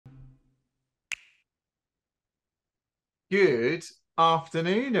Good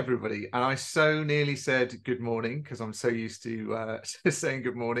afternoon, everybody. And I so nearly said good morning because I'm so used to saying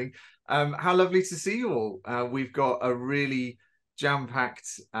good morning. How lovely to see you all. We've got a really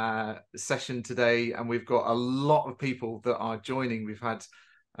jam-packed session today, and we've got a lot of people that are joining. We've had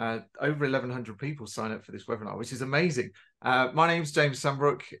over 1,100 people sign up for this webinar, which is amazing. My name's James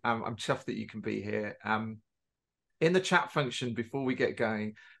Sunbrook. I'm chuffed that you can be here. In the chat function, before we get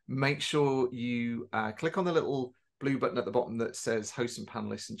going, make sure you click on the little blue button at the bottom that says hosts and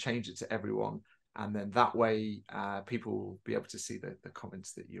panelists and change it to everyone. And then that way people will be able to see the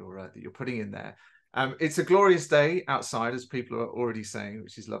comments that you're putting in there. It's a glorious day outside, as people are already saying,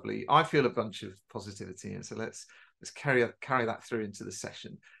 which is lovely. I feel a bunch of positivity, and so let's carry that through into the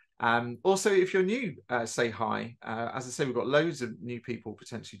session. Also, if you're new, say hi. As I say, we've got loads of new people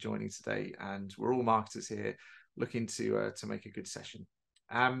potentially joining today, and we're all marketers here looking to make a good session.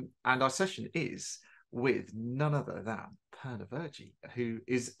 And our session is with none other than Purna Virji, who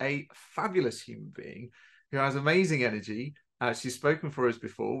is a fabulous human being who has amazing energy. She's spoken for us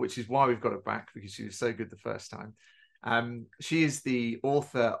before, which is why we've got her back, because she was so good the first time. She is the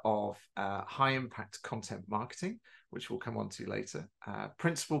author of High Impact Content Marketing, which we'll come on to later,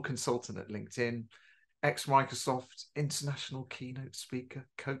 principal consultant at LinkedIn, ex-Microsoft, international keynote speaker,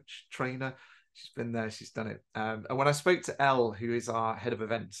 coach, trainer. She's been there, she's done it. And when I spoke to Elle, who is our head of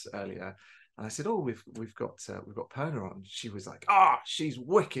events earlier, and I said, "Oh, we've got Purna on." She was like, she's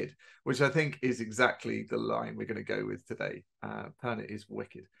wicked," which I think is exactly the line we're going to go with today. Purna is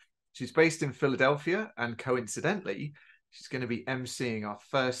wicked. She's based in Philadelphia, and coincidentally, she's going to be emceeing our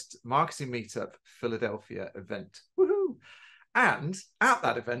first Marketing Meetup Philadelphia event. Woohoo! And at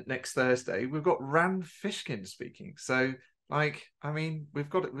that event next Thursday, we've got Rand Fishkin speaking. So, we've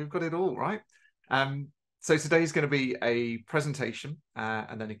got it all, right? So today's going to be a presentation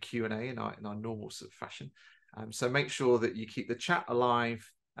and then a Q&A in our normal sort of fashion. So make sure that you keep the chat alive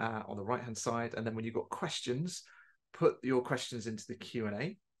on the right-hand side. And then when you've got questions, put your questions into the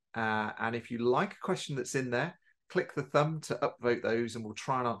Q&A. And if you like a question that's in there, click the thumb to upvote those, and we'll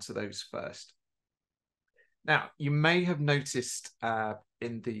try and answer those first. Now, you may have noticed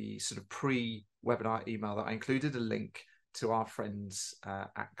in the sort of pre-webinar email that I included a link to our friends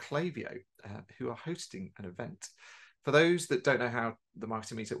at Klaviyo, who are hosting an event. For those that don't know how the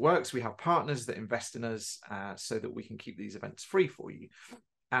Marketing Meetup works, we have partners that invest in us so that we can keep these events free for you.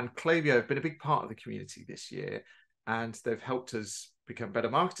 And Klaviyo have been a big part of the community this year, and they've helped us become better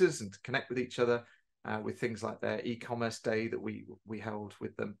marketers and to connect with each other with things like their e-commerce day that we held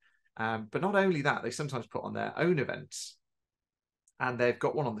with them. But not only that, they sometimes put on their own events. And they've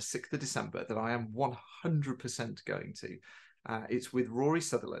got one on the 6th of December that I am 100% going to. It's with Rory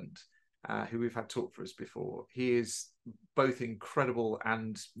Sutherland, who we've had talk for us before. He is both incredible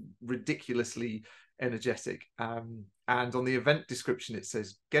and ridiculously energetic. And on the event description, it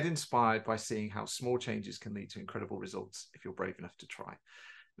says, "Get inspired by seeing how small changes can lead to incredible results if you're brave enough to try."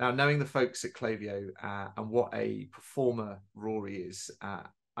 Now, knowing the folks at Klaviyo and what a performer Rory is,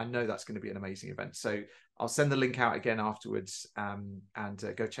 I know that's going to be an amazing event. So I'll send the link out again afterwards and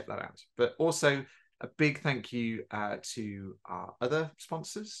go check that out. But also a big thank you to our other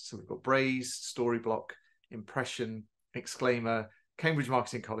sponsors. So we've got Braze, Storyblock, Impression, Exclaimer, Cambridge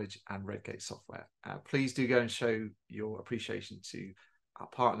Marketing College, and Redgate Software. Please do go and show your appreciation to our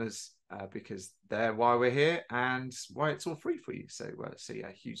partners because they're why we're here and why it's all free for you. So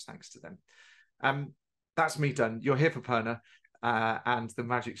yeah, huge thanks to them. That's me done. You're here for Purna. And the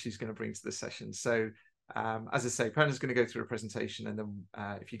magic she's going to bring to the session. So, as I say, Purna's going to go through a presentation, and then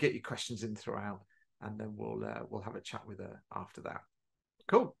if you get your questions in throughout, and then we'll have a chat with her after that.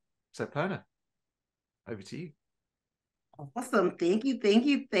 Cool. So, Purna, over to you. Awesome. Thank you, thank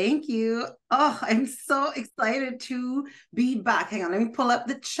you, thank you. Oh, I'm so excited to be back. Hang on, let me pull up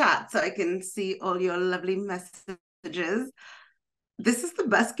the chat so I can see all your lovely messages. This is the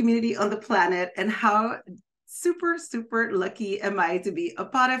best community on the planet, and how super lucky am I to be a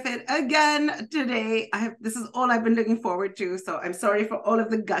part of it again today. This is all I've been looking forward to, so I'm sorry for all of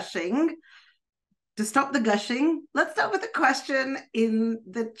the gushing. To stop the gushing, let's start with a question in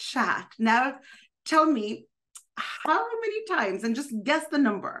the chat. Now, tell me, how many times, and just guess the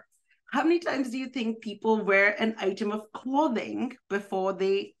number, how many times do you think people wear an item of clothing before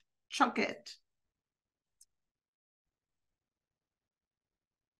they chuck it?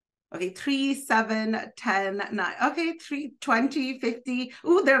 Okay, 3, 7, 10, 9. Okay, 3, 20, 50.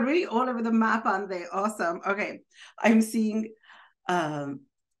 Oh, they're really all over the map, aren't they? Awesome. Okay, I'm seeing a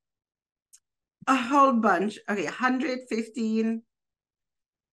whole bunch. Okay, 115,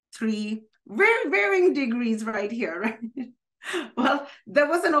 3. Very varying degrees right here, right? Well, there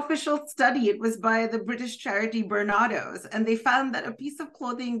was an official study. It was by the British charity Barnardo's, and they found that a piece of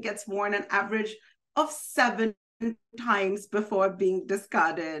clothing gets worn an average of 7 times before being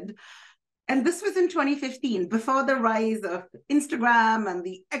discarded. And this was in 2015, before the rise of Instagram and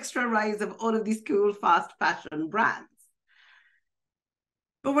the extra rise of all of these cool fast fashion brands.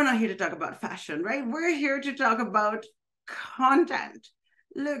 But we're not here to talk about fashion, right? We're here to talk about content.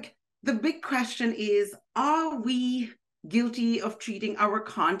 Look, the big question is, are we guilty of treating our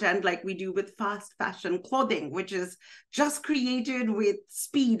content like we do with fast fashion clothing, which is just created with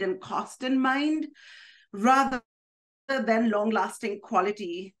speed and cost in mind, rather than long-lasting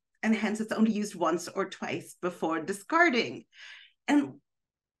quality, and hence it's only used once or twice before discarding? And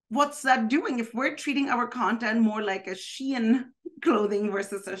what's that doing? If we're treating our content more like a Shein clothing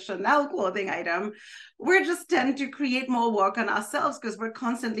versus a Chanel clothing item, we're just tend to create more work on ourselves because we're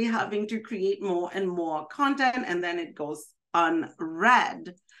constantly having to create more and more content, and then it goes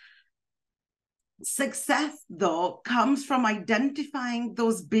unread. Success, though, comes from identifying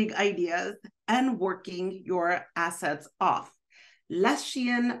those big ideas and working your assets off. Less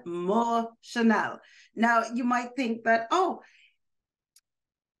Shein, more Chanel. Now, you might think that, oh,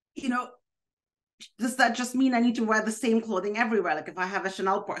 does that just mean I need to wear the same clothing everywhere? Like if I have a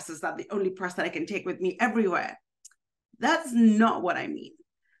Chanel purse, is that the only purse that I can take with me everywhere? That's not what I mean.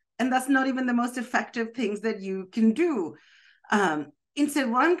 And that's not even the most effective things that you can do. Instead,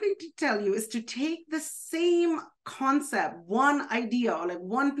 what I'm going to tell you is to take the same concept, one idea, or like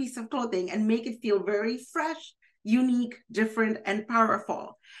one piece of clothing, and make it feel very fresh, unique, different, and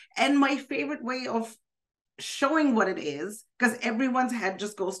powerful. And my favorite way of showing what it is, because everyone's head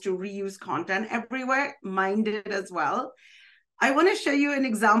just goes to reuse content everywhere, mine did as well. I want to show you an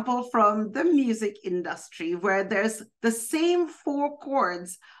example from the music industry where there's the same 4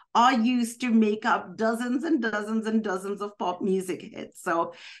 chords are used to make up dozens and dozens and dozens of pop music hits.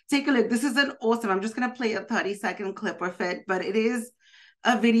 So take a look. This is an awesome, I'm just going to play a 30-second clip of it, but it is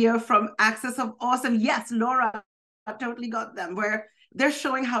a video from Axis of Awesome. Yes, Laura, I totally got them, where they're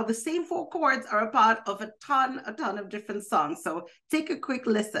showing how the same 4 chords are a part of a ton of different songs. So take a quick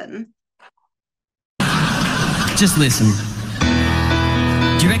listen. Just listen.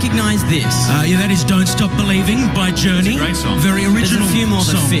 Do you recognize this? Yeah, that is Don't Stop Believing by Journey. Great song. Very original. There's a few more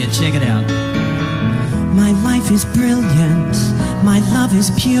that fit. Check it out. My life is brilliant. My love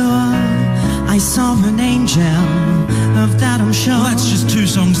is pure. I saw an angel. Of that I'm sure. Well, that's just 2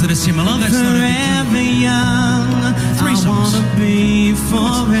 songs that are similar. That's forever young. 3 songs. I wanna be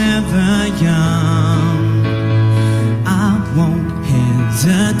forever young. I won't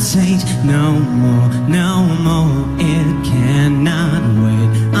hesitate no more, no more. It cannot wait.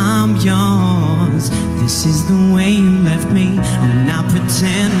 I'm yours. This is the way you left me. I'm not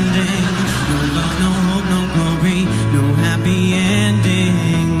pretending. No love, no hope, no glory, no happy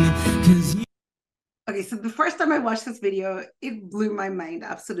ending. 'Cause Okay, so the first time I watched this video, it blew my mind,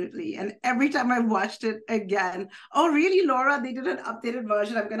 absolutely. And every time I watched it again, oh, really, Laura? They did an updated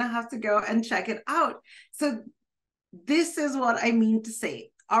version. I'm going to have to go and check it out. So this is what I mean to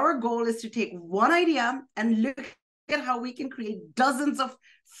say. Our goal is to take one idea and look at how we can create dozens of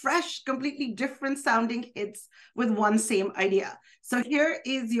fresh, completely different sounding hits with one same idea. So here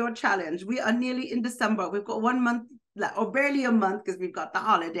is your challenge. We are nearly in December. We've got 1 month, or barely a month, because we've got the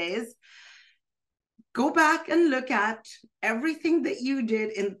holidays. Go back and look at everything that you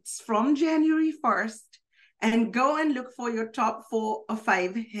did from January 1st and go and look for your top 4 or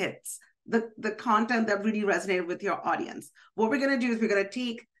 5 hits, the content that really resonated with your audience. What we're going to do is we're going to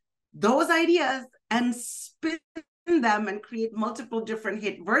take those ideas and spin them and create multiple different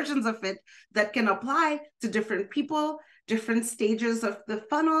hit versions of it that can apply to different people, different stages of the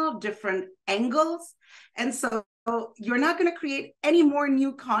funnel, different angles. And so you're not going to create any more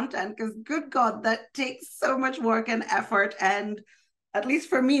new content, because good God, that takes so much work and effort. And at least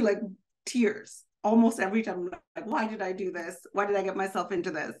for me, like tears almost every time. Like, why did I do this? Why did I get myself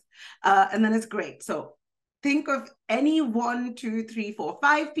into this? And then it's great. So think of any 1, 2, 3, 4,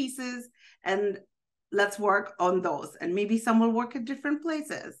 5 pieces, and let's work on those. And maybe some will work at different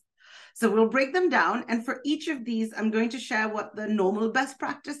places. So we'll break them down. And for each of these, I'm going to share what the normal best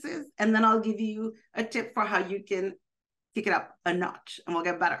practice is. And then I'll give you a tip for how you can kick it up a notch and we'll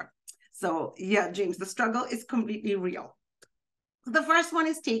get better. So yeah, James, the struggle is completely real. The first one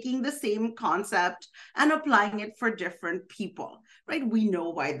is taking the same concept and applying it for different people, right? We know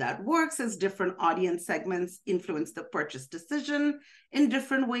why that works, as different audience segments influence the purchase decision in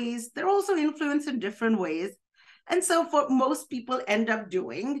different ways. They're also influenced in different ways. And so what most people end up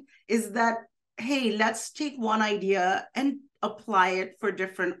doing is that, hey, let's take one idea and apply it for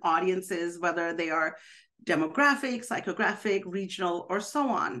different audiences, whether they are demographic, psychographic, regional, or so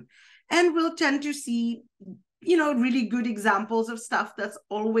on. And we'll tend to see, really good examples of stuff that's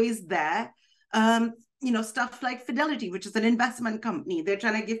always there. Stuff like Fidelity, which is an investment company. They're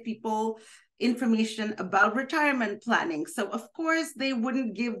trying to give people information about retirement planning. So of course, they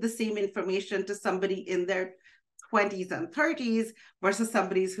wouldn't give the same information to somebody in their 20s and 30s versus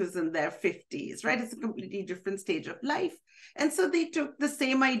somebody who's in their 50s, right? It's a completely different stage of life. And so they took the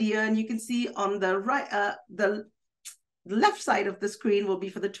same idea, and you can see on the right, the left side of the screen will be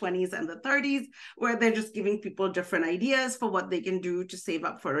for the 20s and the 30s, where they're just giving people different ideas for what they can do to save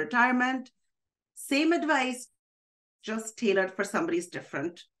up for retirement. Same advice, just tailored for somebody's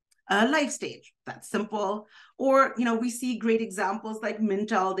different life stage. That's simple. Or, we see great examples like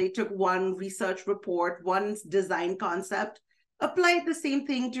Mintel. They took one research report, one design concept, applied the same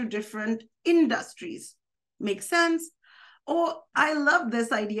thing to different industries. Makes sense? Oh, I love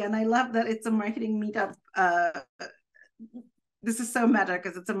this idea, and I love that it's a marketing meetup. This is so meta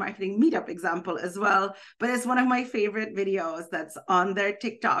because it's a marketing meetup example as well, but it's one of my favorite videos that's on their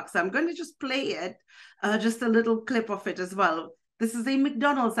TikTok. So I'm going to just play it, just a little clip of it as well. This is a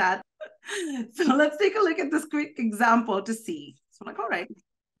McDonald's ad. So let's take a look at this quick example to see. So all right.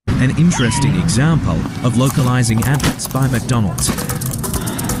 An interesting example of localizing adverts by McDonald's.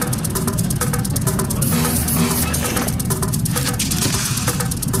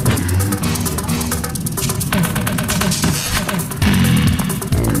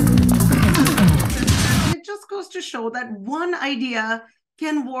 It just goes to show that one idea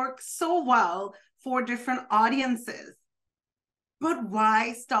can work so well for different audiences. But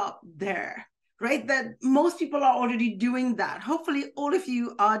why stop there, right? That most people are already doing that. Hopefully all of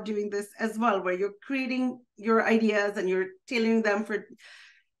you are doing this as well, where you're creating your ideas and you're tailoring them for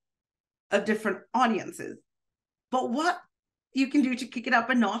different audiences. But what you can do to kick it up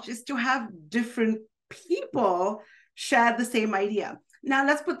a notch is to have different people share the same idea. Now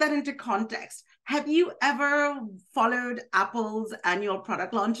let's put that into context. Have you ever followed Apple's annual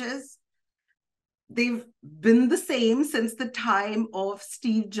product launches? They've been the same since the time of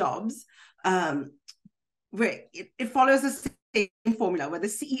Steve Jobs, where it follows the same formula, where the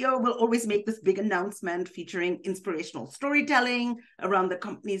CEO will always make this big announcement featuring inspirational storytelling around the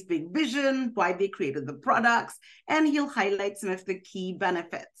company's big vision, why they created the products, and he'll highlight some of the key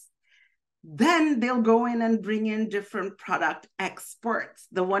benefits. Then they'll go in and bring in different product experts,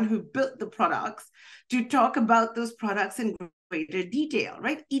 the one who built the products, to talk about those products in greater detail,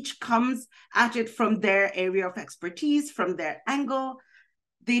 right? Each comes at it from their area of expertise, from their angle.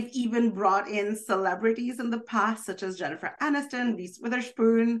 They've even brought in celebrities in the past, such as Jennifer Aniston, Reese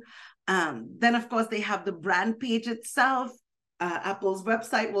Witherspoon. Then, of course, they have the brand page itself. Apple's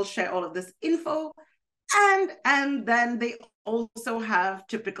website will share all of this info. And then they also have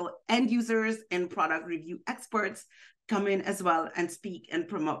typical end users and product review experts come in as well and speak and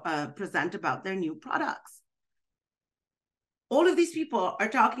present about their new products. All of these people are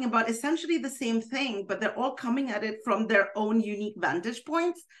talking about essentially the same thing, but they're all coming at it from their own unique vantage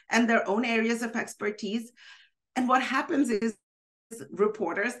points and their own areas of expertise. And what happens is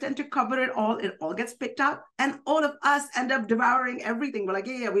reporters tend to cover it all gets picked up, and all of us end up devouring everything. We're like,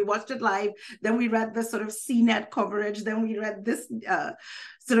 yeah, we watched it live, then we read the sort of CNET coverage, then we read this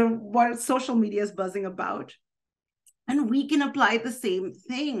sort of what social media is buzzing about. And we can apply the same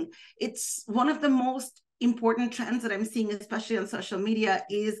thing. It's one of the most important trends that I'm seeing, especially on social media,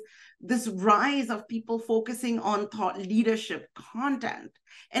 is this rise of people focusing on thought leadership content.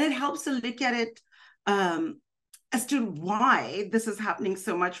 And it helps to look at it as to why this is happening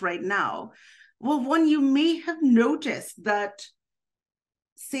so much right now. Well, one, you may have noticed that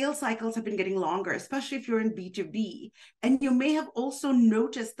sales cycles have been getting longer, especially if you're in B2B. And you may have also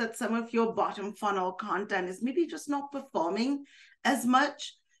noticed that some of your bottom funnel content is maybe just not performing as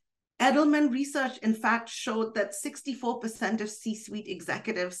much. Edelman research, in fact, showed that 64% of C-suite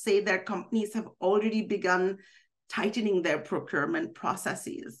executives say their companies have already begun tightening their procurement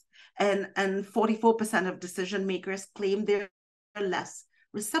processes. And 44% of decision makers claim they're less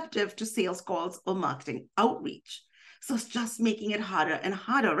receptive to sales calls or marketing outreach. So it's just making it harder and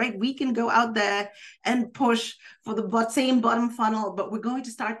harder, right? We can go out there and push for the same bottom funnel, but we're going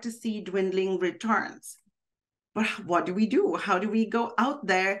to start to see dwindling returns. But what do we do? How do we go out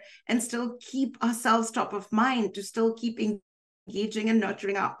there and still keep ourselves top of mind, to still keep engaging and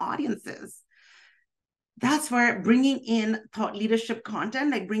nurturing our audiences? That's where bringing in thought leadership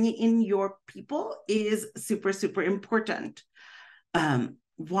content, like bringing in your people, is super, super important.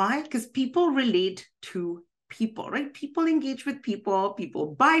 Why? Because people relate to people, right? People engage with people,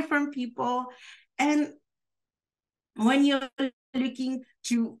 people buy from people. And when you're looking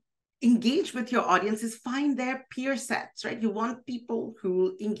to engage with your audience is find their peer sets, right? You want people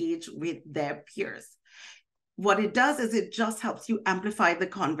who engage with their peers. What it does is it just helps you amplify the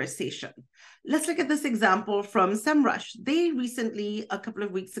conversation. Let's look at this example from SEMrush. They recently, a couple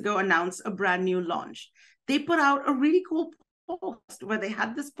of weeks ago, announced a brand new launch. They put out a really cool post where they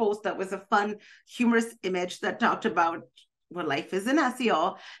had this post that was a fun, humorous image that talked about what life is in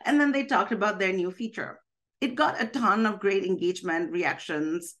SEO. And then they talked about their new feature. It got a ton of great engagement,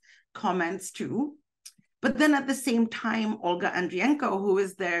 reactions, comments too. But then at the same time, Olga Andrienko, who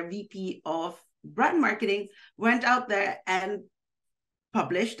is their VP of brand marketing, went out there and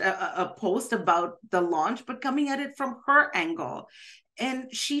published a post about the launch, but coming at it from her angle.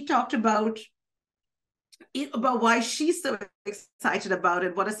 And she talked about why she's so excited about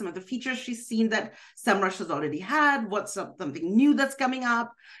it. What are some of the features she's seen that SEMrush has already had? What's something new that's coming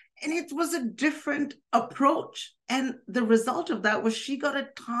up? And it was a different approach. And the result of that was she got a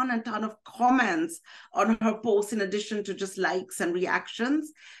ton of comments on her post in addition to just likes and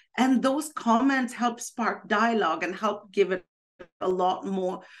reactions. And those comments help spark dialogue and help give it a lot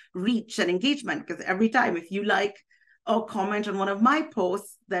more reach and engagement. Because every time, if you like or comment on one of my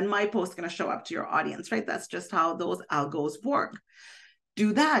posts, then my post is going to show up to your audience, right? That's just how those algos work.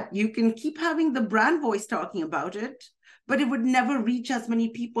 Do that. You can keep having the brand voice talking about it, but it would never reach as many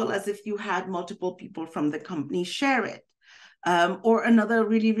people as if you had multiple people from the company share it. Or another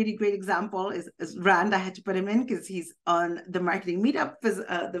really, really great example is Rand. I had to put him in because he's on the marketing meetup for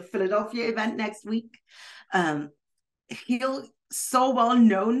the Philadelphia event next week. He'll so well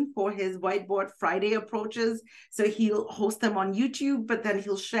known for his Whiteboard Friday approaches. So he'll host them on YouTube, but then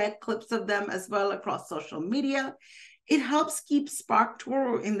he'll share clips of them as well across social media. It helps keep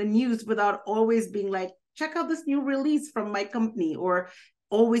SparkToro in the news without always being like, check out this new release from my company, or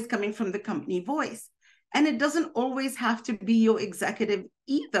always coming from the company voice. And it doesn't always have to be your executive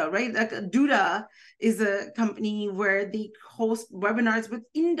either, right? Like Duda is a company where they host webinars with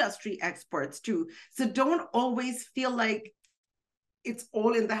industry experts too. So don't always feel like it's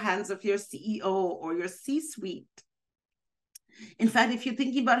all in the hands of your CEO or your C-suite. In fact, if you're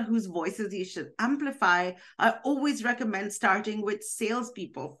thinking about whose voices you should amplify, I always recommend starting with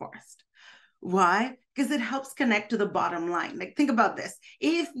salespeople first. Why? Because it helps connect to the bottom line. Like, think about this.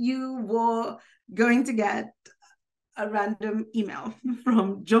 If you were going to get a random email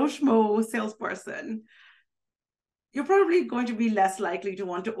from Joe Schmo salesperson, you're probably going to be less likely to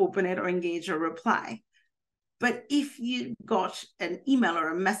want to open it or engage or reply. But if you got an email or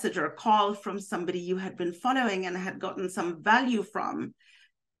a message or a call from somebody you had been following and had gotten some value from,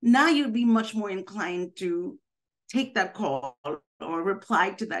 now you'd be much more inclined to take that call or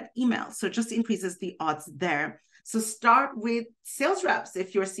reply to that email. So it just increases the odds there. So start with sales reps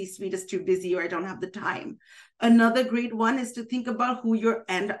if your C-suite is too busy or I don't have the time. Another great one is to think about who your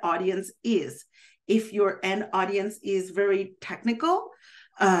end audience is. If your end audience is very technical,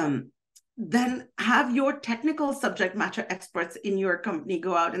 then have your technical subject matter experts in your company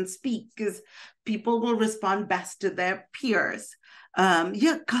go out and speak, because people will respond best to their peers.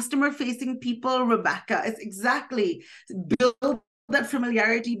 Customer-facing people, Rebecca, is exactly build that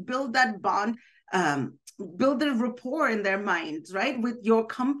familiarity, build that bond, build a rapport in their minds, right, with your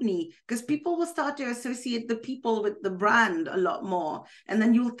company, because people will start to associate the people with the brand a lot more. And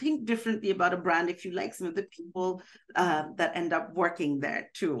then you'll think differently about a brand if you like some of the people that end up working there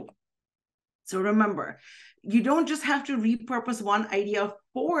too. So remember, you don't just have to repurpose one idea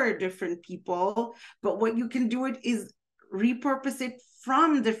for different people, but what you can do it is repurpose it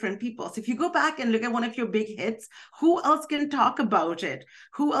from different people. So if you go back and look at one of your big hits, who else can talk about it?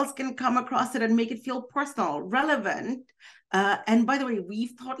 Who else can come across it and make it feel personal, relevant? And by the way,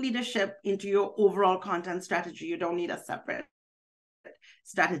 weave thought leadership into your overall content strategy. You don't need a separate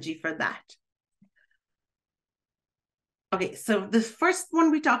strategy for that. Okay, so the first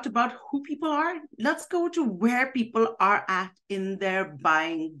one we talked about who people are. Let's go to where people are at in their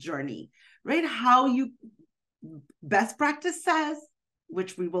buying journey, right? How you, best practice says,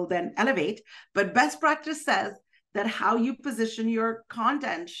 which we will then elevate, but best practice says that how you position your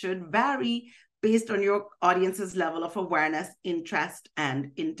content should vary based on your audience's level of awareness, interest,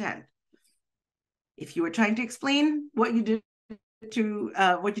 and intent. If you were trying to explain what you did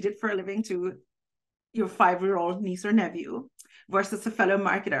for a living to your 5-year-old niece or nephew versus a fellow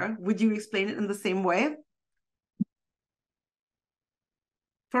marketer, would you explain it in the same way?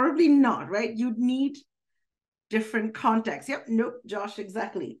 Probably not, right? You'd need different contexts. Yep, nope, Josh,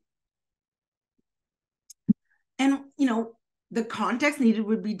 exactly. And, the context needed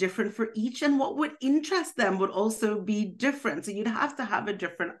would be different for each, and what would interest them would also be different. So you'd have to have a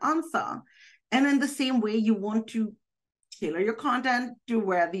different answer. And in the same way, you want to tailor your content to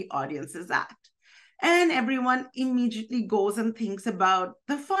where the audience is at. And everyone immediately goes and thinks about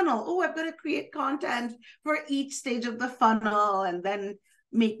the funnel. Oh, I've got to create content for each stage of the funnel and then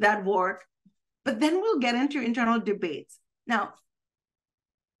make that work. But then we'll get into internal debates. Now,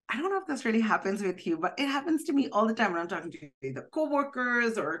 I don't know if this really happens with you, but it happens to me all the time when I'm talking to either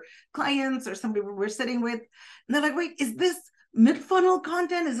coworkers or clients or somebody we're sitting with. And they're like, wait, is this mid-funnel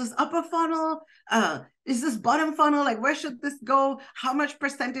content? Is this upper funnel? Is this bottom funnel? Like, where should this go? How much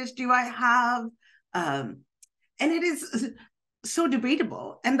percentage do I have? And it is so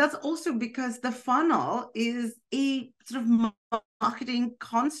debatable. And that's also because the funnel is a sort of marketing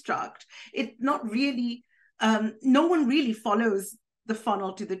construct. It's not really, no one really follows the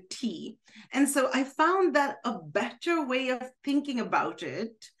funnel to the T. And so I found that a better way of thinking about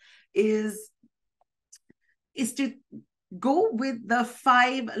it is to go with the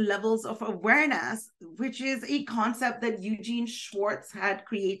 5 levels of awareness, which is a concept that Eugene Schwartz had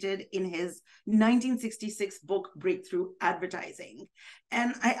created in his 1966 book, Breakthrough Advertising.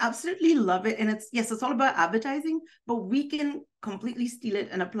 And I absolutely love it. And it's all about advertising, but we can completely steal it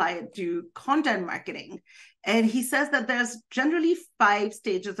and apply it to content marketing. And he says that there's generally 5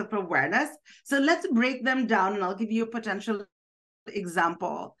 stages of awareness. So let's break them down and I'll give you a potential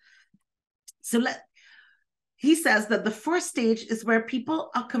example. He says that the first stage is where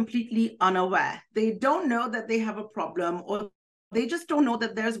people are completely unaware. They don't know that they have a problem, or they just don't know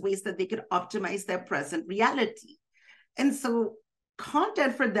that there's ways that they could optimize their present reality. And so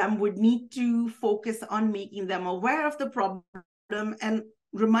content for them would need to focus on making them aware of the problem and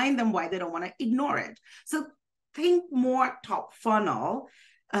remind them why they don't want to ignore it. So think more top funnel.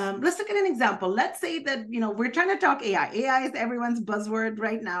 Let's look at an example. Let's say that, we're trying to talk AI. AI is everyone's buzzword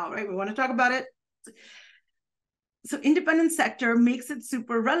right now, right? We want to talk about it. So independent sector makes it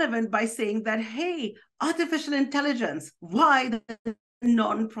super relevant by saying that, hey, artificial intelligence, why the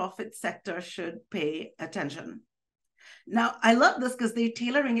nonprofit sector should pay attention. Now, I love this because they're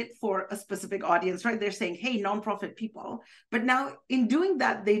tailoring it for a specific audience, right? They're saying, hey, nonprofit people. But now in doing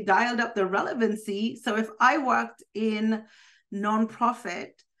that, they dialed up the relevancy. So if I worked in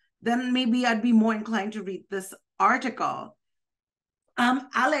nonprofit, then maybe I'd be more inclined to read this article.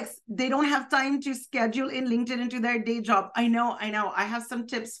 Alex, they don't have time to schedule in LinkedIn into their day job. I know. I have some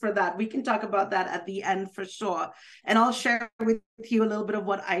tips for that. We can talk about that at the end for sure. And I'll share with you a little bit of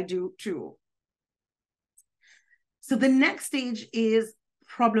what I do too. So the next stage is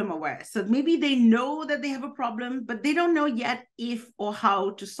problem aware. So maybe they know that they have a problem, but they don't know yet if or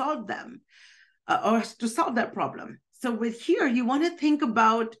how to solve them or to solve that problem. So with here, you want to think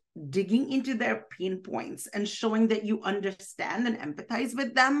about digging into their pain points and showing that you understand and empathize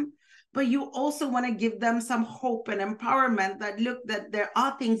with them, but you also want to give them some hope and empowerment that, look, that there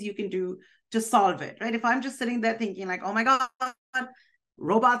are things you can do to solve it, right? If I'm just sitting there thinking like, oh my God,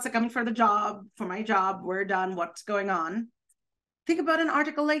 robots are coming for my job, we're done, what's going on? Think about an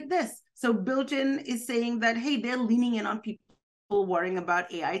article like this. So Built-in is saying that, hey, they're leaning in on people worrying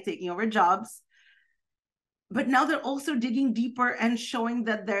about AI taking over jobs. But now they're also digging deeper and showing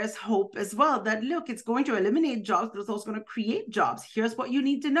that there's hope as well, that, look, it's going to eliminate jobs, but it's also going to create jobs. Here's what you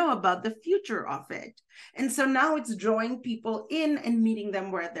need to know about the future of it. And so now it's drawing people in and meeting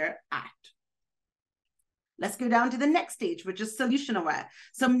them where they're at. Let's go down to the next stage, which is solution aware.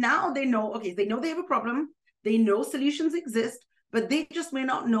 So now they know, okay, they know they have a problem. They know solutions exist, but they just may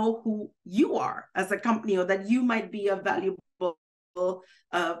not know who you are as a company, or that you might be a valuable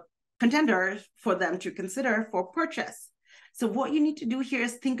contender for them to consider for purchase. So what you need to do here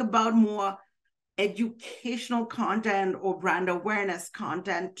is think about more educational content or brand awareness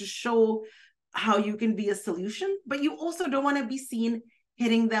content to show how you can be a solution, but you also don't want to be seen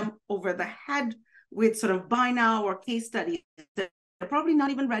hitting them over the head with sort of buy now or case studies. They're probably not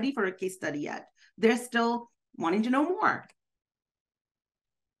even ready for a case study yet. They're still wanting to know more.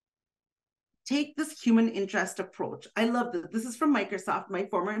 Take this human interest approach. I love this. This is from Microsoft, my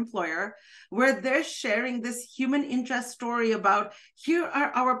former employer, where they're sharing this human interest story about, here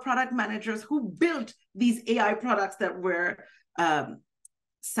are our product managers who built these AI products that we're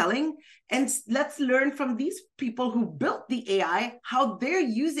selling. And let's learn from these people who built the AI, how they're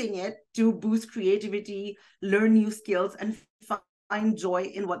using it to boost creativity, learn new skills, and find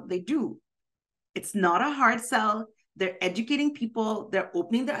joy in what they do. It's not a hard sell. They're educating people, they're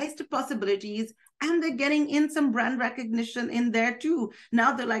opening their eyes to possibilities, and they're getting in some brand recognition in there too.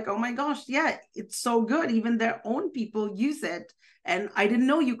 Now they're like, oh my gosh, yeah, it's so good. Even their own people use it. And I didn't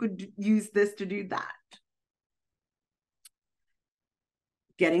know you could use this to do that.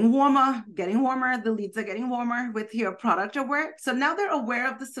 Getting warmer, the leads are getting warmer with your product aware. So now they're aware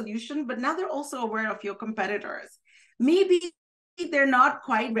of the solution, but now they're also aware of your competitors. maybe they're not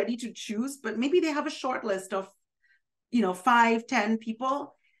quite ready to choose, but maybe they have a short list of, 5, 10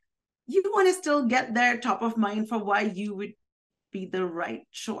 people. You want to still get their top of mind for why you would be the right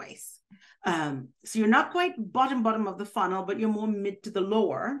choice. So you're not quite bottom of the funnel, but you're more mid to the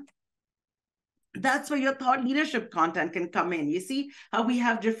lower. That's where your thought leadership content can come in. You see how we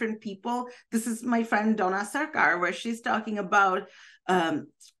have different people. This is my friend Donna Sarkar, where she's talking about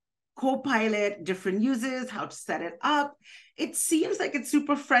Copilot, different uses, how to set it up. It seems like it's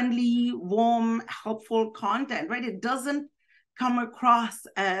super friendly, warm, helpful content, right? It doesn't come across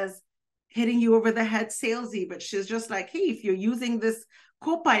as hitting you over the head salesy, but she's just like, hey, if you're using this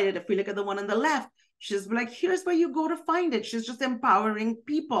Copilot, if we look at the one on the left, she's like, here's where you go to find it. She's just empowering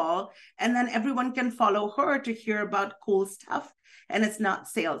people. And then everyone can follow her to hear about cool stuff. And it's not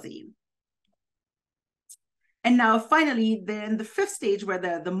salesy. And now finally, they're in the fifth stage where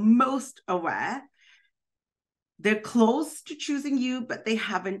they're the most aware. They're close to choosing you, but they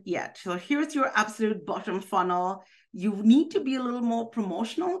haven't yet. So here's your absolute bottom funnel. You need to be a little more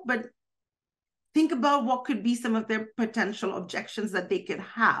promotional, but think about what could be some of their potential objections that they could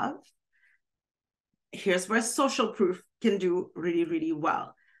have. Here's where social proof can do really, really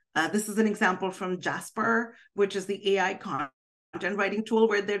well. This is an example from Jasper, which is the AI content writing tool,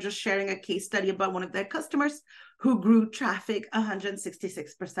 where they're just sharing a case study about one of their customers who grew traffic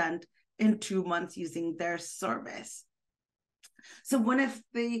 166% in 2 months using their service. So what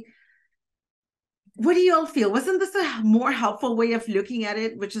do you all feel? Wasn't this a more helpful way of looking at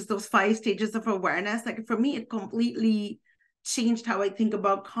it, which is those 5 stages of awareness? Like for me, it completely changed how I think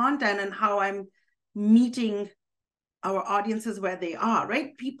about content and how I'm meeting our audiences where they are,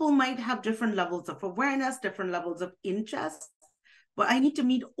 right? People might have different levels of awareness, different levels of interest, but I need to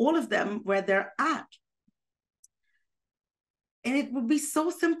meet all of them where they're at. And it would be so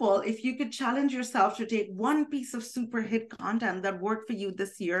simple if you could challenge yourself to take one piece of super hit content that worked for you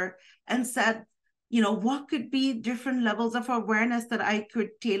this year and said, what could be different levels of awareness that I could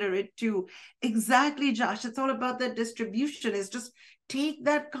tailor it to? Exactly, Josh. It's all about the distribution. Is just take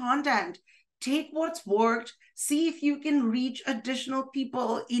that content, take what's worked, see if you can reach additional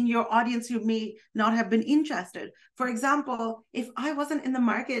people in your audience who may not have been interested. For example, if I wasn't in the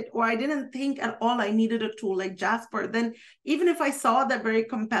market or I didn't think at all I needed a tool like Jasper, then even if I saw that very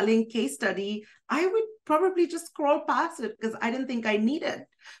compelling case study, I would probably just scroll past it because I didn't think I needed it.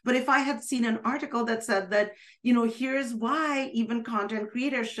 But if I had seen an article that said that, here's why even content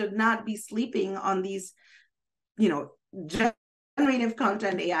creators should not be sleeping on these, generative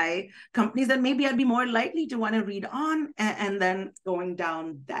content AI companies, that maybe I'd be more likely to want to read on and then going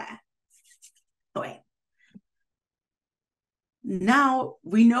down there. Okay. Now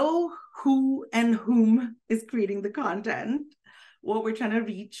we know who and whom is creating the content, what we're trying to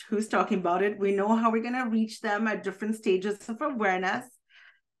reach, who's talking about it. We know how we're going to reach them at different stages of awareness.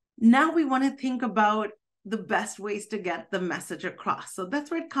 Now we want to think about the best ways to get the message across. So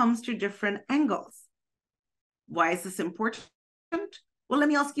that's where it comes to different angles. Why is this important? Well, let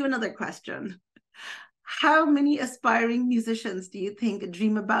me ask you another question. How many aspiring musicians do you think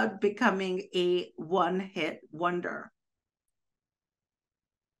dream about becoming a one-hit wonder?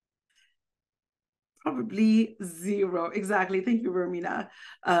 Probably zero. Exactly. Thank you, Romina.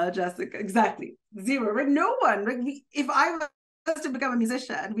 Jessica. Exactly. Zero. Right? No one. Like if I was to become a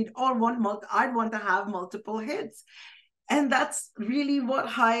musician, we'd all want I'd want to have multiple hits. And that's really what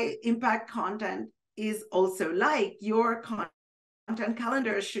high impact content is also like. Your content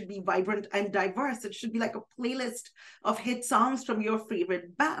calendar should be vibrant and diverse. It should be like a playlist of hit songs from your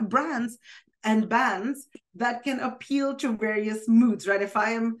favorite brands and bands that can appeal to various moods, right? If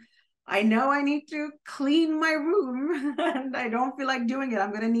I know I need to clean my room and I don't feel like doing it,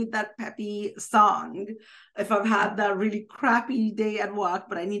 I'm going to need that peppy song. If I've had that really crappy day at work,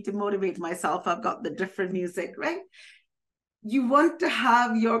 but I need to motivate myself, I've got the different music, right? You want to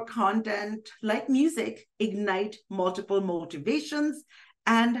have your content, like music, ignite multiple motivations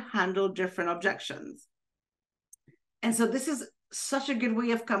and handle different objections. And so this is such a good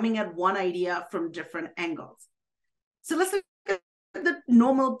way of coming at one idea from different angles. So let's look at the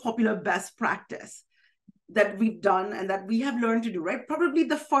normal, popular best practice that we've done and that we have learned to do, right? Probably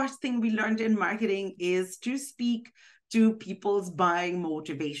the first thing we learned in marketing is to speak to people's buying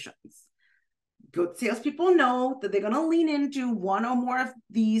motivations. Good salespeople know that they're going to lean into one or more of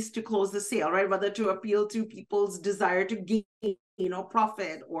these to close the sale, right? Whether to appeal to people's desire to gain or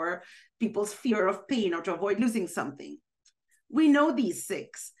profit, or people's fear of pain, or to avoid losing something. We know these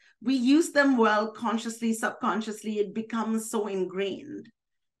 6. We use them well, consciously, subconsciously. It becomes so ingrained.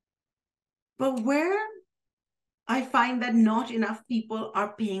 But where I find that not enough people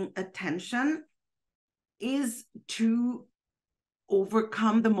are paying attention is to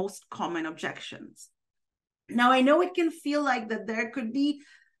overcome the most common objections. Now, I know it can feel like that there could be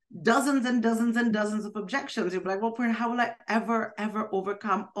dozens and dozens and dozens of objections. You're like, well, how will I ever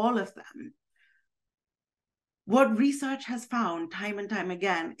overcome all of them? What research has found time and time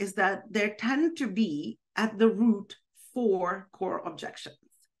again is that there tend to be at the root 4 core objections.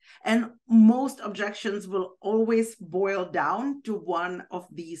 And most objections will always boil down to one of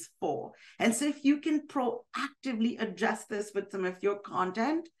these 4. And so if you can proactively address this with some of your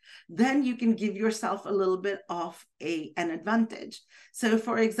content, then you can give yourself a little bit of an advantage. So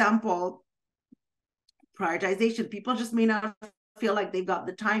for example, prioritization, people just may not feel like they've got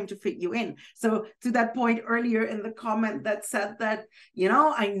the time to fit you in. So to that point earlier in the comment that said that,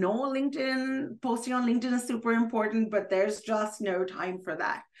 I know posting on LinkedIn is super important, but there's just no time for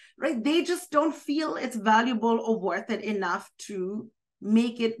that, right? They just don't feel it's valuable or worth it enough to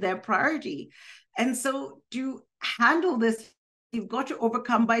make it their priority. And so to handle this, you've got to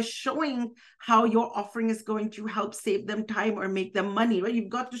overcome by showing how your offering is going to help save them time or make them money, right? You've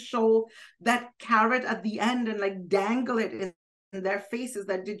got to show that carrot at the end and like dangle it in their faces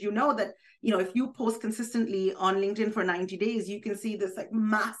that, did you know that, if you post consistently on LinkedIn for 90 days, you can see this like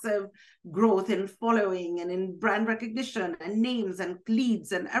massive growth in following and in brand recognition and names and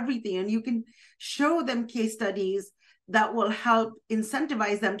leads and everything. And you can show them case studies that will help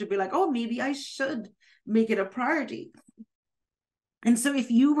incentivize them to be like, oh, maybe I should make it a priority. And so if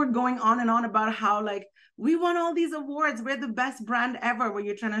you were going on and on about how like, we won all these awards, we're the best brand ever, where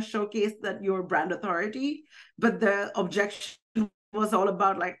you're trying to showcase that you're brand authority, but the objection was all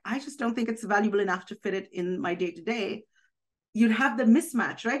about like, I just don't think it's valuable enough to fit it in my day-to-day, you'd have the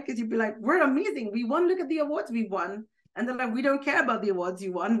mismatch, right? Because you'd be like, we're amazing, we won, look at the awards we won. And they're like, we don't care about the awards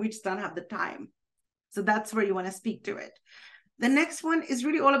you won, we just don't have the time. So that's where you want to speak to it. The next one is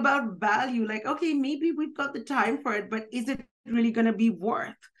really all about value. Like, okay, maybe we've got the time for it, but is it really going to be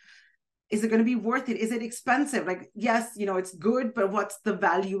worth? Is it going to be worth it? Is it expensive? Like, yes, it's good, but what's the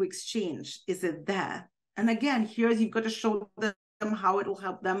value exchange? Is it there? And again, here's, you've got to show them how it will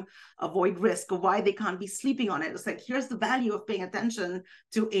help them avoid risk or why they can't be sleeping on it. It's like, here's the value of paying attention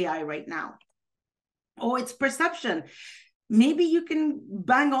to AI right now. Oh, it's perception. Maybe you can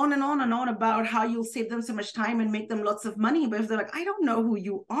bang on and on and on about how you'll save them so much time and make them lots of money. But if they're like, I don't know who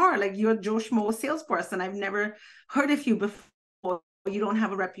you are, like you're a Joe Schmo salesperson, I've never heard of you before, you don't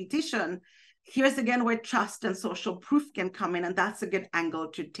have a reputation. Here's again where trust and social proof can come in, and that's a good angle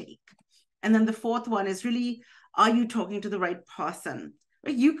to take. And then the fourth one is really, are you talking to the right person?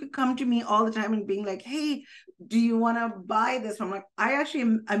 You could come to me all the time and being like, hey, do you want to buy this? I'm like,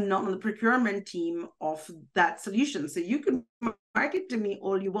 I'm not on the procurement team of that solution. So you can market to me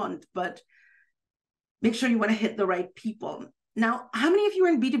all you want, but make sure you want to hit the right people. Now, how many of you are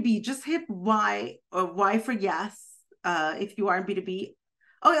in B2B? Just hit Y or Y for yes if you are in B2B.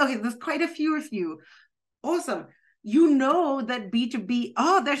 Oh, okay, there's quite a few of you. Awesome. You know that B2B,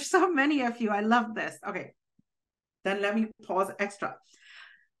 oh, there's so many of you. I love this. Okay, then let me pause extra.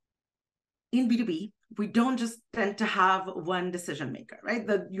 In B2B, we don't just tend to have one decision maker, right?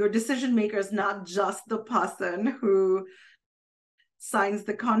 Your decision maker is not just the person who signs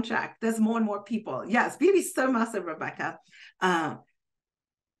the contract. There's more and more people. Yes, B2B is so massive, Rebecca.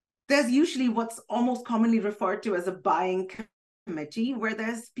 There's usually what's almost commonly referred to as a buying committee, where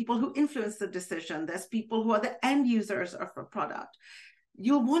there's people who influence the decision. There's people who are the end users of a product.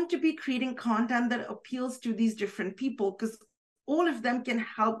 You'll want to be creating content that appeals to these different people, because all of them can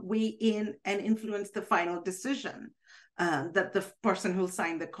help weigh in and influence the final decision that the person who'll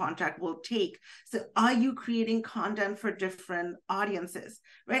sign the contract will take. So are you creating content for different audiences,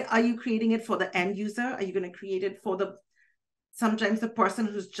 right? Are you creating it for the end user? Are you going to create it for sometimes the person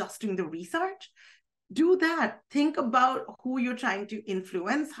who's just doing the research? Do that. Think about who you're trying to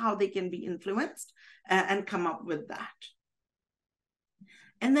influence, how they can be influenced, and come up with that.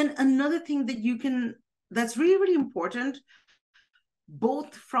 And then another thing that's really, really important,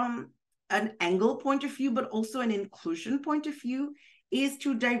 both from an angle point of view, but also an inclusion point of view, is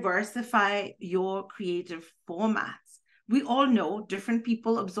to diversify your creative formats. We all know different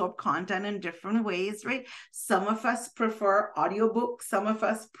people absorb content in different ways, right? Some of us prefer audiobooks, some of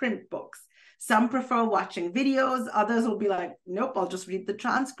us print books. Some prefer watching videos, others will be like, nope, I'll just read the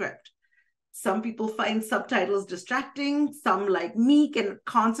transcript. Some people find subtitles distracting. Some, like me, can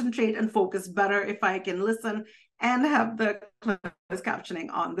concentrate and focus better if I can listen and have the closed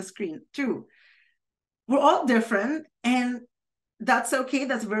captioning on the screen too. We're all different, and that's okay.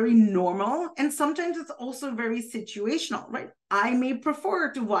 That's very normal. And sometimes it's also very situational, right? I may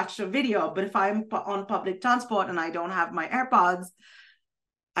prefer to watch a video, but if I'm on public transport and I don't have my AirPods,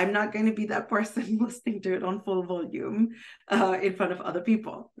 I'm not going to be that person listening to it on full volume in front of other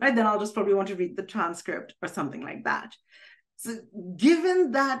people, right? Then I'll just probably want to read the transcript or something like that. So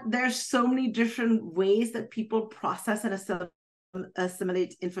given that there's so many different ways that people process and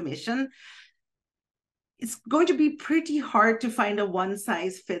assimilate information, it's going to be pretty hard to find a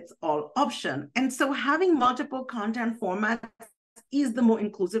one-size-fits-all option. And so having multiple content formats is the more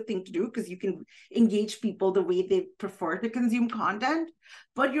inclusive thing to do, because you can engage people the way they prefer to consume content,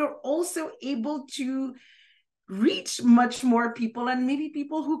 but you're also able to reach much more people, and maybe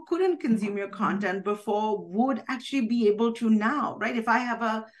people who couldn't consume your content before would actually be able to now, right? If I have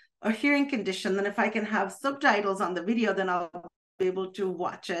a hearing condition, then if I can have subtitles on the video, then I'll be able to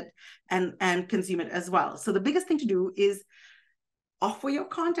watch it and consume it as well. So the biggest thing to do is offer your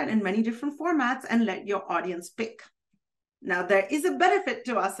content in many different formats and let your audience pick. Now, there is a benefit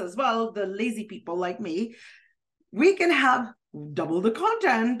to us as well, the lazy people like me. We can have double the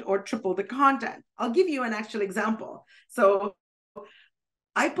content or triple the content. I'll give you an actual example. So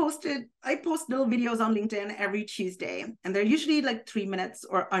I post little videos on LinkedIn every Tuesday, and they're usually like 3 minutes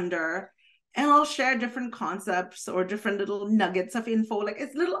or under. And I'll share different concepts or different little nuggets of info. Like,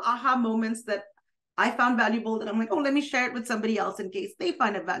 it's little aha moments that I found valuable that I'm like, oh, let me share it with somebody else in case they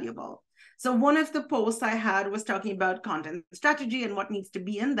find it valuable. So one of the posts I had was talking about content strategy and what needs to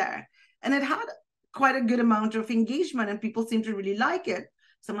be in there. And it had quite a good amount of engagement and people seem to really like it.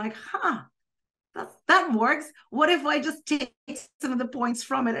 So I'm like, that works. What if I just take some of the points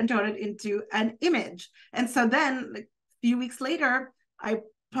from it and turn it into an image? And so then, like, a few weeks later, I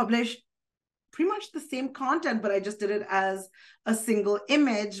published pretty much the same content, but I just did it as a single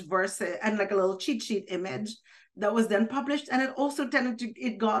image versus, and like a little cheat sheet image that was then published. And it also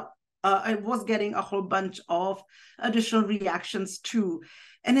it was getting a whole bunch of additional reactions too.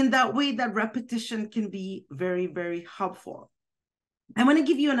 And in that way, that repetition can be very, very helpful. I want to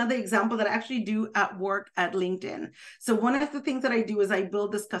give you another example that I actually do at work at LinkedIn. So one of the things that I do is I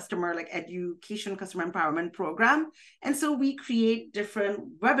build this customer empowerment program. And so we create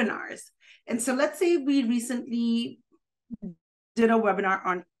different webinars. And so let's say we recently did a webinar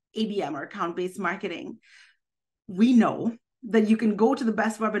on ABM, or account-based marketing. We know that you can go to the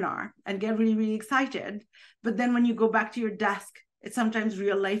best webinar and get really, really excited. But then when you go back to your desk, sometimes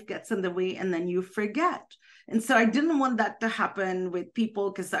real life gets in the way and then you forget. And so I didn't want that to happen with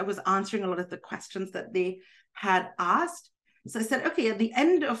people, because I was answering a lot of the questions that they had asked. So I said, okay, at the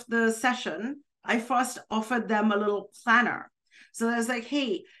end of the session, I first offered them a little planner. So I was like,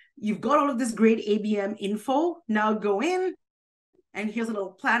 hey, you've got all of this great ABM info. Now go in and here's a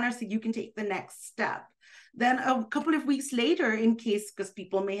little planner so you can take the next step. Then a couple of weeks later, in case, because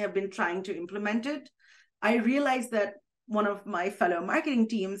people may have been trying to implement it, I realized that one of my fellow marketing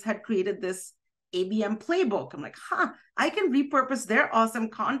teams had created this ABM playbook. I'm like, I can repurpose their awesome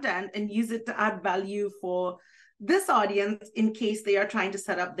content and use it to add value for this audience in case they are trying to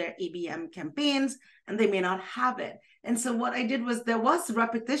set up their ABM campaigns and they may not have it. And so what I did was, there was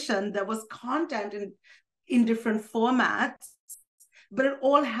repetition, there was content in different formats, but it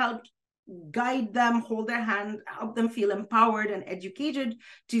all helped guide them, hold their hand, help them feel empowered and educated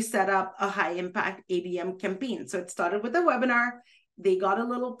to set up a high impact ABM campaign. So it started with a webinar. They got a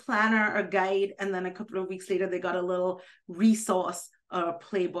little planner, a guide, and then a couple of weeks later, they got a little resource or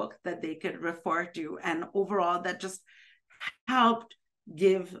playbook that they could refer to. And overall, that just helped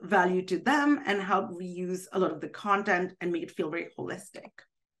give value to them and help reuse a lot of the content and make it feel very holistic.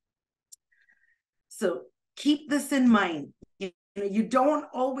 So keep this in mind. You don't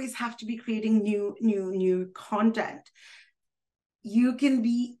always have to be creating new content. You can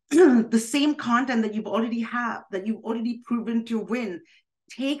be the same content that you've already proven to win.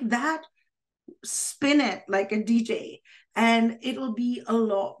 Take that, spin it like a DJ, and it'll be a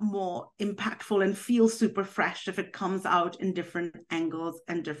lot more impactful and feel super fresh if it comes out in different angles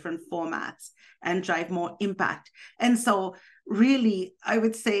and different formats and drive more impact. And so really, I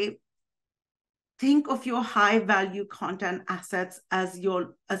would say, think of your high value content assets as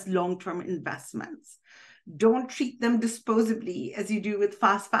long-term investments. Don't treat them disposably as you do with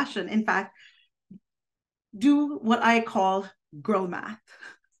fast fashion. In fact, do what I call girl math,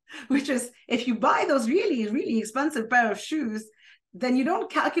 which is, if you buy those really, really expensive pair of shoes, then you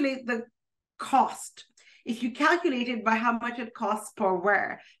don't calculate the cost. If you calculate it by how much it costs per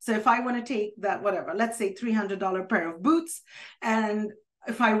wear. So if I want to take that, whatever, let's say $300 pair of boots, and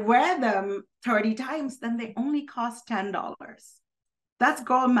if I wear them 30 times, then they only cost $10. That's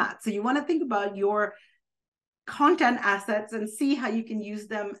girl math. So you want to think about your content assets and see how you can use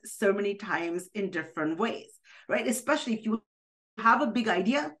them so many times in different ways, right? Especially if you have a big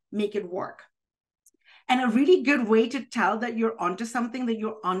idea, make it work. And a really good way to tell that you're onto something, that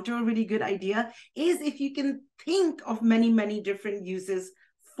you're onto a really good idea, is if you can think of many, many different uses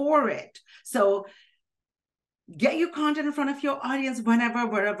for it. So get your content in front of your audience whenever,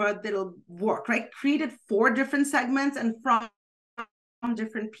 wherever that'll work, right? Create it for different segments and from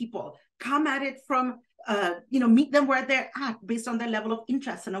different people. Come at it from, meet them where they're at based on their level of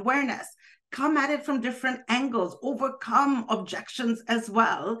interest and awareness. Come at it from different angles, overcome objections as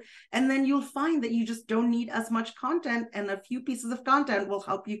well. And then you'll find that you just don't need as much content, and a few pieces of content will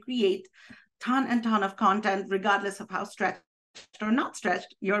help you create ton and ton of content, regardless of how stretched or not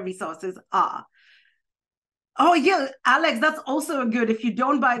stretched your resources are. Oh yeah, Alex, that's also a good, if you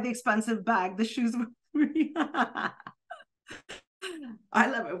don't buy the expensive bag, the shoes will free. I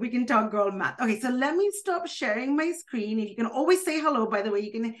love it. We can talk girl math. Okay, so let me stop sharing my screen. You can always say hello, by the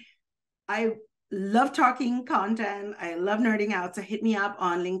way. I love talking content. I love nerding out. So hit me up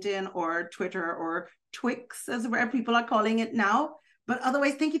on LinkedIn or Twitter or Twix, as where people are calling it now. But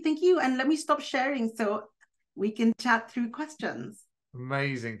otherwise, thank you. And let me stop sharing so we can chat through questions.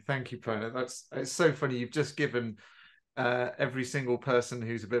 Amazing. Thank you, Purna. It's so funny. You've just given every single person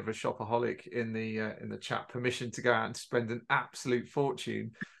who's a bit of a shopaholic in the chat permission to go out and spend an absolute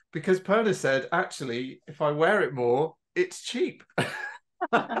fortune, because Purna said, actually, if I wear it more, it's cheap.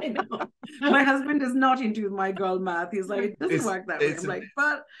 I know. My husband is not into my girl math. He's like, it doesn't work that way. I'm like,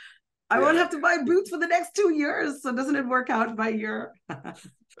 but I won't have to buy boots for the next 2 years. So doesn't it work out by year?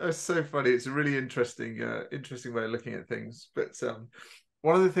 That's so funny. It's a really interesting way of looking at things. But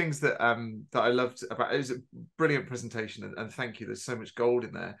one of the things that I loved about it was a brilliant presentation, and thank you. There's so much gold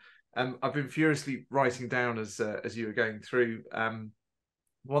in there. I've been furiously writing down as you were going through.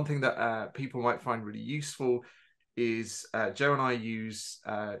 One thing that people might find really useful is Joe and I use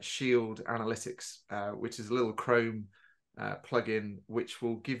Shield Analytics, which is a little Chrome plugin which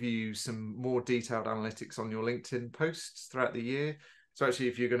will give you some more detailed analytics on your LinkedIn posts throughout the year. So actually,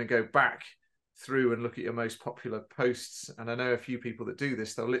 if you're going to go back through and look at your most popular posts, and I know a few people that do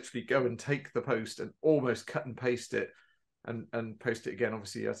this, they'll literally go and take the post and almost cut and paste it and post it again.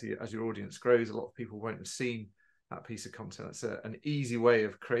 Obviously, as your audience grows, a lot of people won't have seen that piece of content. It's an easy way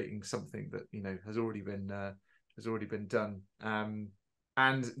of creating something that has already been done.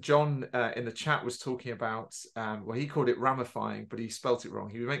 And John in the chat was talking about, well, he called it ramifying, but he spelt it wrong.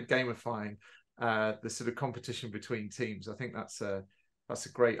 He meant gamifying the sort of competition between teams. I think that's a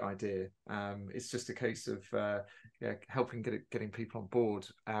great idea. It's just a case of helping getting people on board.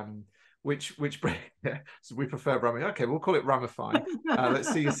 Which so we prefer ramming. Okay, we'll call it ramifying.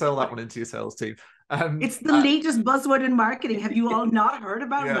 Let's see you sell that one into your sales team. It's the latest buzzword in marketing. Have you all not heard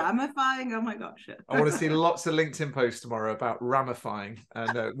about ramifying? Oh my gosh. I want to see lots of LinkedIn posts tomorrow about ramifying,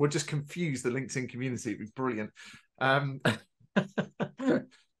 and we'll just confuse the LinkedIn community. It'd be brilliant.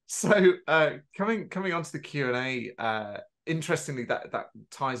 So coming on to the Q&A, interestingly, that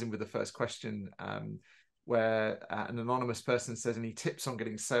ties in with the first question, where an anonymous person says, any tips on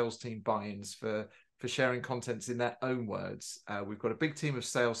getting sales team buy-ins for sharing contents in their own words? We've got a big team of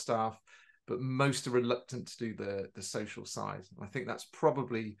sales staff, but most are reluctant to do the social side. I think that's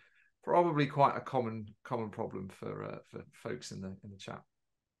probably quite a common problem for folks in the chat.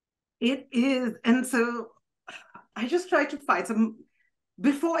 It is, and so I just try to find some.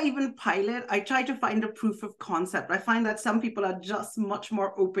 Before I even pilot, I try to find a proof of concept. I find that some people are just much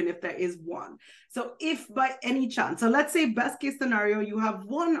more open if there is one. So if by any chance, so let's say best case scenario, you have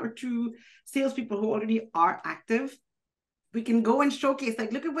 1 or 2 salespeople who already are active, we can go and showcase,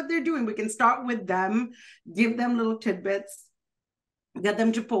 like, look at what they're doing. We can start with them, give them little tidbits, get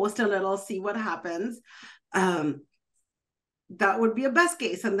them to post a little, see what happens. That would be a best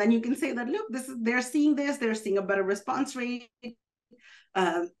case. And then you can say that, look, they're seeing a better response rate.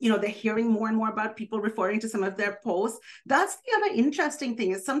 They're hearing more and more about people referring to some of their posts. That's the other interesting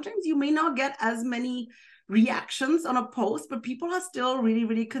thing, is sometimes you may not get as many reactions on a post, but people are still really,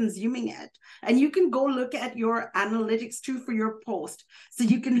 really consuming it. And you can go look at your analytics too for your post. So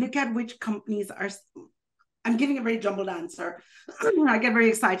you can look at which companies are. I'm giving a very jumbled answer. I get very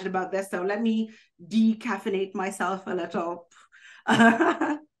excited about this. So let me decaffeinate myself a little.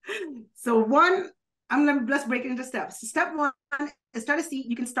 Let's break it into steps. So step 1 is try to see,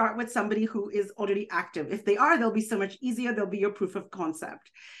 you can start with somebody who is already active. If they are, they'll be so much easier. They'll be your proof of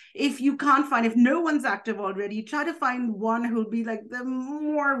concept. If no one's active already, try to find one who'll be like the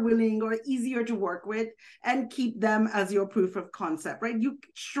more willing or easier to work with, and keep them as your proof of concept, right?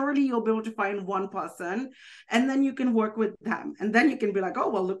 Surely you'll be able to find one person, and then you can work with them. And then you can be like, oh,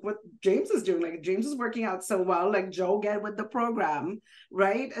 well, look what James is doing. Like, James is working out so well, like Joe, get with the program,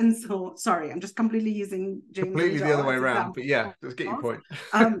 right? And so, sorry, I'm just completely using James. Completely the other way around, but yeah, get your point.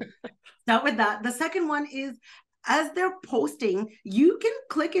 Start with that. The second one is, as they're posting, you can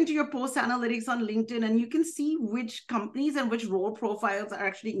click into your post analytics on LinkedIn and you can see which companies and which role profiles are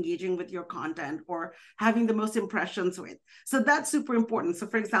actually engaging with your content or having the most impressions with. So that's super important. So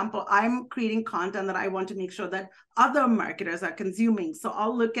for example, I'm creating content that I want to make sure that other marketers are consuming. So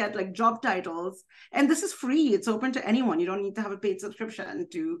I'll look at like job titles, and this is free. It's open to anyone. You don't need to have a paid subscription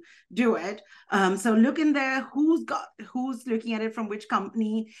to do it. So look in there, who's looking at it from which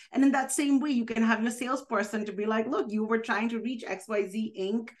company. And in that same way, you can have your salesperson to be like, look, you were trying to reach XYZ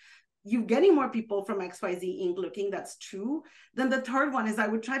Inc. You're getting more people from XYZ Inc. looking. That's true. Then the third one is I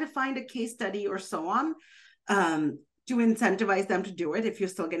would try to find a case study or so on to incentivize them to do it if you're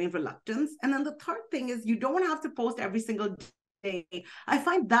still getting reluctance. And then the third thing is you don't have to post every single day. I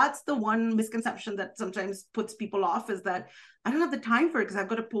find that's the one misconception that sometimes puts people off, is that I don't have the time for it because I've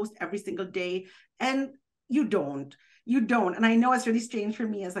got to post every single day. And you don't. And I know it's really strange for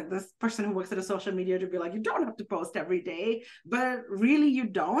me as like this person who works at a social media to be like, you don't have to post every day, but really you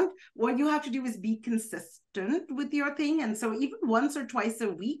don't. What you have to do is be consistent with your thing. And so even once or twice a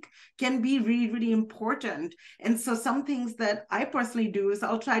week can be really, really important. And so some things that I personally do is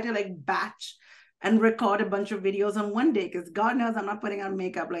I'll try to like batch and record a bunch of videos on one day, because God knows I'm not putting on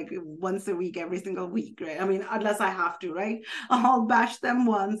makeup like once a week, every single week, right? I mean, unless I have to, right? I'll batch them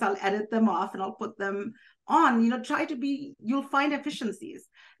once, I'll edit them off, and I'll put them on. You'll find efficiencies.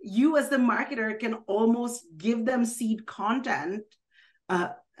 You as the marketer can almost give them seed content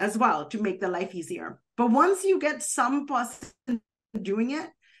as well to make their life easier. But once you get some person doing it,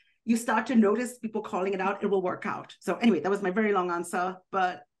 you start to notice people calling it out, it will work out. So anyway, that was my very long answer,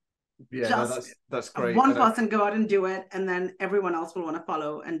 but yeah, that's great. One person go out and do it, and then everyone else will want to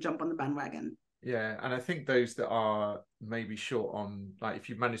follow and jump on the bandwagon. Yeah, and I think those that are maybe short on, like if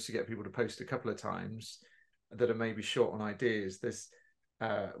you've managed to get people to post a couple of times that are maybe short on ideas,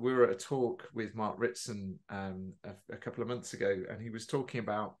 we were at a talk with Mark Ritson a couple of months ago, and he was talking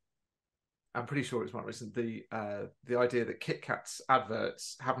about, I'm pretty sure it's Mark Ritson, the idea that Kit Kat's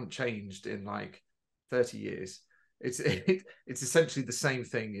adverts haven't changed in like 30 years. It's essentially the same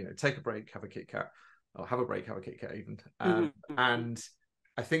thing, take a break, have a Kit Kat, or have a break, have a Kit Kat even. And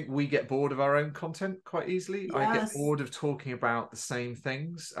I think we get bored of our own content quite easily. Yes. I get bored of talking about the same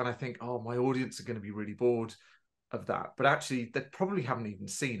things, and I think, oh, my audience are going to be really bored of that. But actually, they probably haven't even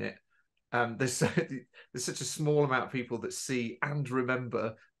seen it. There's such a small amount of people that see and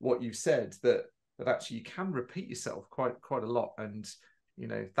remember what you've said that actually you can repeat yourself quite a lot, and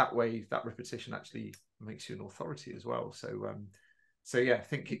that way, that repetition actually makes you an authority as well. So yeah, I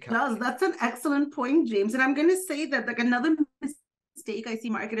think it can. That's an excellent point, James. And I'm going to say that like another mistake I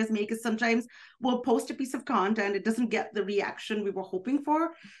see marketers make is sometimes we'll post a piece of content, it doesn't get the reaction we were hoping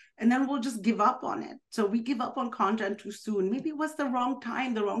for, and then we'll just give up on it. So we give up on content too soon. Maybe it was the wrong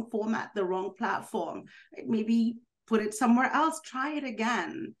time, the wrong format, the wrong platform. Maybe put it somewhere else, try it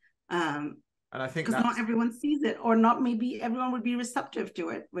again. And I think because not everyone sees it, or not maybe everyone would be receptive to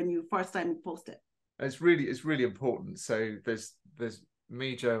it when you first time post it. It's really important. So there's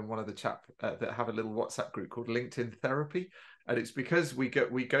me, Joe, and one other chap that have a little WhatsApp group called LinkedIn Therapy, and it's because we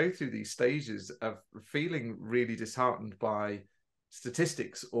go through these stages of feeling really disheartened by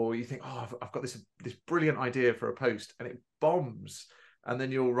statistics, or you think, oh, I've got this brilliant idea for a post and it bombs, and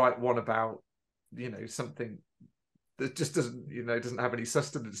then you'll write one about something that just doesn't have any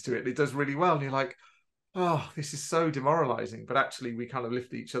sustenance to it. It does really well, and you're like, oh, this is so demoralizing. But actually, we kind of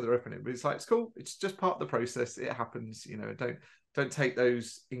lift each other up in it. But it's like, it's cool. It's just part of the process. It happens. Don't take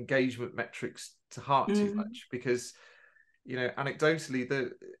those engagement metrics to heart too much, because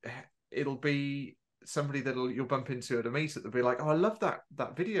anecdotally, it'll be somebody you'll bump into at a meetup. They'll be like, oh, I love that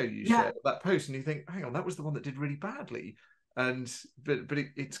video you shared, that post, and you think, hang on, that was the one that did really badly, but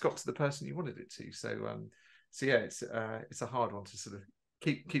it's got to the person you wanted it to. So yeah, it's a hard one to sort of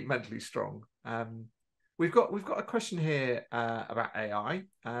keep mentally strong. We've got a question here about AI.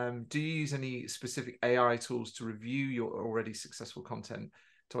 Do you use any specific AI tools to review your already successful content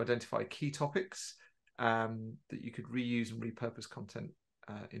to identify key topics that you could reuse and repurpose content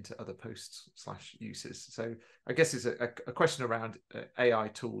into other posts / uses? So I guess it's a question around AI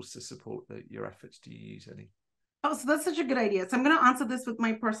tools to support your efforts. Do you use any? Oh, so that's such a good idea. So I'm going to answer this with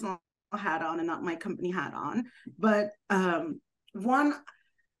my personal hat on and not my company hat on. But one,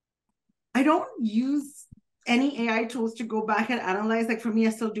 I don't use any AI tools to go back and analyze. Like for me, I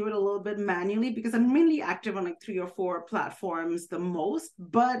still do it a little bit manually because I'm mainly active on like 3 or 4 platforms the most,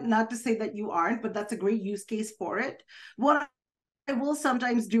 but not to say that you aren't, but that's a great use case for it. What I will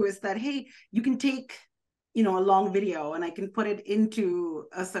sometimes do is that, hey, you can take you know, a long video, and I can put it into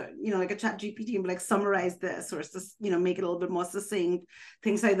a certain, you know, like a chat GPT and be like, summarize this, or just, you know, make it a little bit more succinct,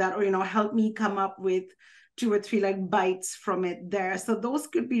 things like that, or, you know, help me come up with 2 or 3 like bites from it there. So those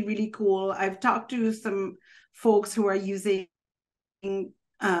could be really cool. I've talked to some folks who are using,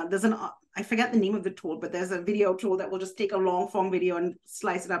 there's an, I forget the name of the tool, but there's a video tool that will just take a long form video and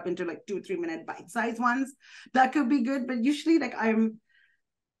slice it up into like 2 or 3 minute bite-sized ones. That could be good. But usually like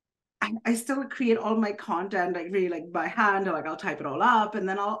I still create all my content like really like by hand, or like I'll type it all up, and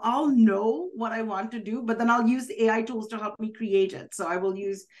then I'll know what I want to do, but then I'll use AI tools to help me create it. So I will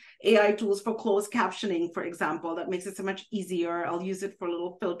use AI tools for closed captioning, for example. That makes it so much easier. I'll use it for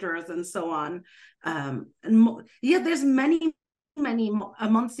little filters and so on. Yeah, there's many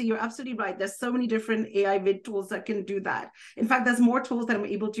amongst you. You're absolutely right. There's so many different AI vid tools that can do that. In fact, there's more tools that I'm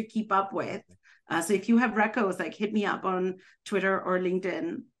able to keep up with. So if you have recos, like hit me up on Twitter or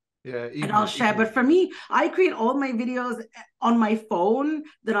LinkedIn. Yeah, and I'll share. But for me, I create all my videos on my phone,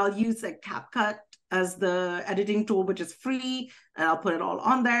 that I'll use like CapCut as the editing tool, which is free, and I'll put it all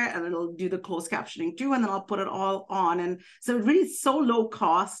on there, and it'll do the closed captioning too, and then I'll put it all on. And so it really is so low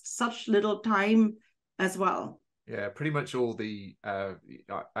cost, such little time as well. Yeah, pretty much all the I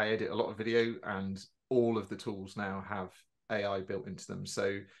edit a lot of video, and all of the tools now have AI built into them.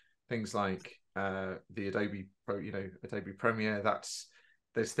 So things like the Adobe Pro, you know, Adobe Premiere,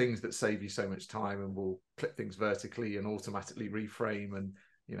 there's things that save you so much time, and will clip things vertically and automatically reframe, and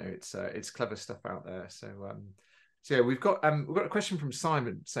you know, it's clever stuff out there. So yeah, we've got a question from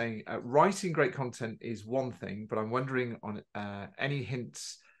Simon saying writing great content is one thing, but I'm wondering on any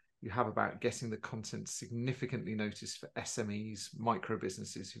hints you have about getting the content significantly noticed for SMEs, micro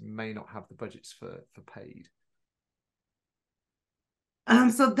businesses who may not have the budgets for paid.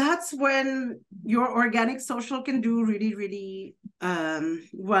 So that's when your organic social can do really, really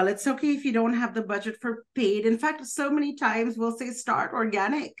well. It's okay if you don't have the budget for paid. In fact, so many times we'll say start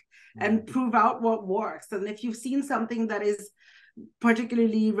organic and prove out what works. And if you've seen something that is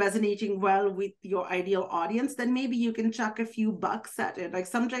particularly resonating well with your ideal audience, then maybe you can chuck a few bucks at it. Like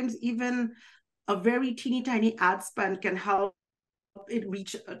sometimes even a very teeny tiny ad spend can help it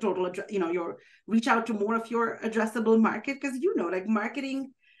reach a total, you know, your reach out to more of your addressable market, because you know, like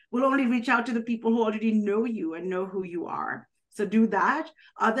marketing will only reach out to the people who already know you and know who you are. So do that.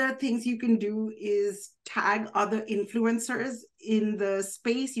 Other things you can do is tag other influencers in the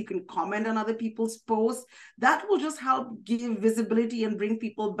space. You can comment on other people's posts. That will just help give visibility and bring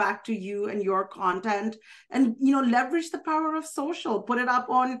people back to you and your content. And, you know, leverage the power of social. Put it up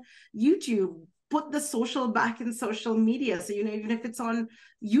on YouTube. Put the social back in social media. So, you know, even if it's on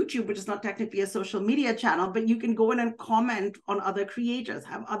YouTube, which is not technically a social media channel, but you can go in and comment on other creators,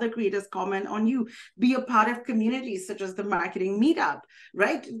 have other creators comment on you, be a part of communities such as the marketing meetup,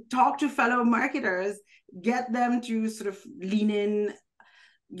 right? Talk to fellow marketers, get them to sort of lean in,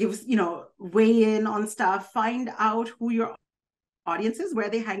 give, you know, weigh in on stuff, find out who your audiences, where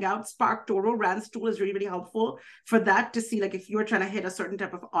they hang out. Spark Toro, Rand's tool is really, really helpful for that, to see like if you're trying to hit a certain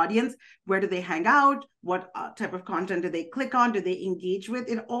type of audience, where do they hang out? What type of content do they click on? Do they engage with?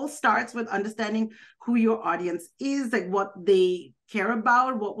 It all starts with understanding who your audience is, like what they care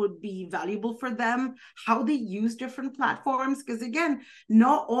about, what would be valuable for them, how they use different platforms. Because again,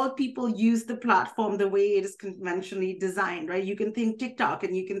 not all people use the platform the way it is conventionally designed, right? You can think TikTok,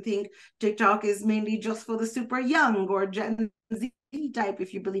 and you can think TikTok is mainly just for the super young or Gen Z type,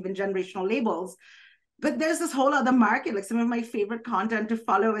 if you believe in generational labels. But there's this whole other market. Like some of my favorite content to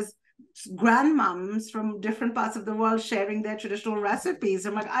follow is grandmoms from different parts of the world sharing their traditional recipes.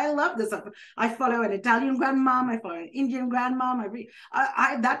 I'm like, I love this. I follow an Italian grandmom, I follow an Indian grandmom.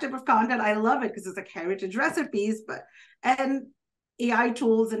 That type of content, I love it because it's like heritage recipes. And AI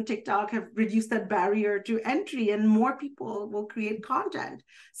tools and TikTok have reduced that barrier to entry, and more people will create content.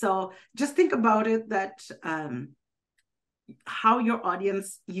 So just think about it, that how your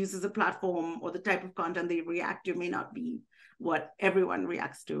audience uses a platform or the type of content they react to may not be what everyone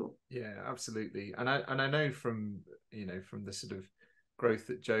reacts to. Yeah, absolutely. And I know from, you know, from the sort of growth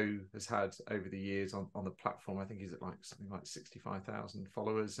that Joe has had over the years on the platform, I think he's at like something like 65,000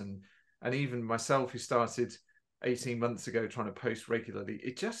 followers, and even myself, who started 18 months ago trying to post regularly,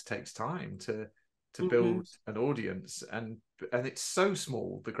 it just takes time to build an audience, and it's so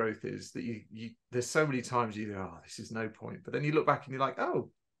small, the growth is, that you there's so many times you go, oh, this is no point, but then you look back and you're like, oh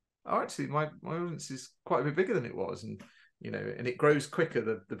actually my audience is quite a bit bigger than it was, and you know, and it grows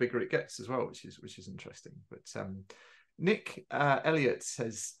quicker the bigger it gets as well, which is interesting. But Nick Elliott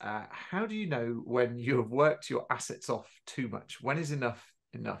says, how do you know when you have worked your assets off too much? When is enough?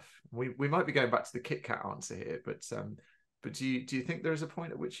 We might be going back to the Kit Kat answer here, but do you think there is a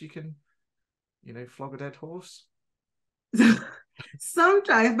point at which you can flog a dead horse?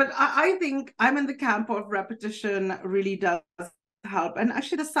 Sometimes, but I think I'm in the camp of repetition really does help. And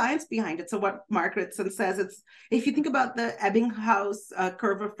actually the science behind it. So what Mark Ritson says, it's, if you think about the Ebbinghaus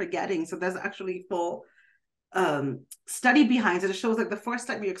curve of forgetting, so there's actually full study behind it. It shows like the first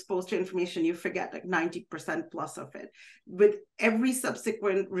time you're exposed to information, you forget like 90% plus of it. With every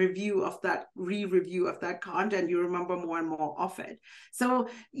subsequent review of that, re-review of that content, you remember more and more of it. So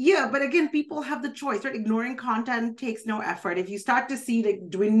yeah, but again, people have the choice, right? Ignoring content takes no effort. If you start to see like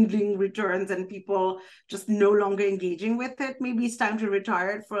dwindling returns and people just no longer engaging with it, maybe it's time to retire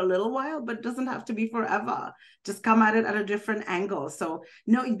it for a little while, but it doesn't have to be forever. Just come at it at a different angle. So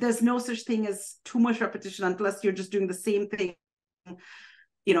no, there's no such thing as too much repetition unless you're just doing the same thing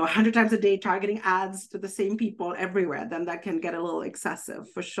 100 times a day, targeting ads to the same people everywhere. Then that can get a little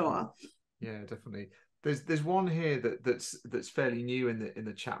excessive for sure. Yeah, definitely. There's one here that's fairly new in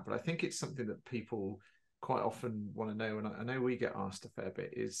the chat, but I think it's something that people quite often want to know, and I know we get asked a fair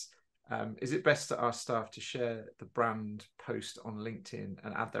bit, is it best to ask staff to share the brand post on LinkedIn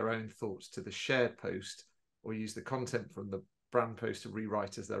and add their own thoughts to the shared post, or use the content from the brand post to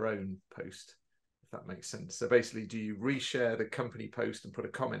rewrite as their own post, if that makes sense? So basically, do you reshare the company post and put a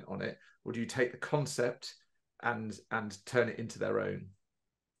comment on it, or do you take the concept and turn it into their own?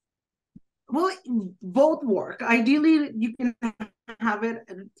 Well, both work. Ideally, you can have it,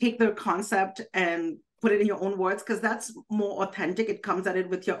 take the concept and put it in your own words, because that's more authentic. It comes at it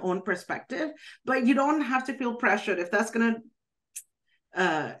with your own perspective, but you don't have to feel pressured. If that's going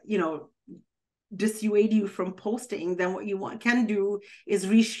to, dissuade you from posting, then what you can do is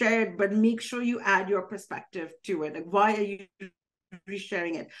reshare it, but make sure you add your perspective to it. Like, why are you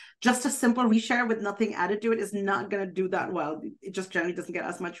resharing it? Just a simple reshare with nothing added to it is not going to do that well. It just generally doesn't get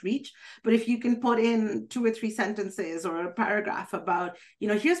as much reach. But if you can put in 2 or 3 sentences or a paragraph about,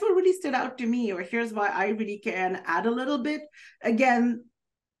 here's what really stood out to me, or here's why I really can add a little bit, again,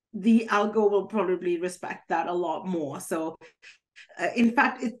 the algo will probably respect that a lot more. So in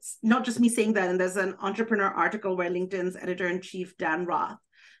fact, it's not just me saying that. And there's an entrepreneur article where LinkedIn's editor-in-chief, Dan Roth,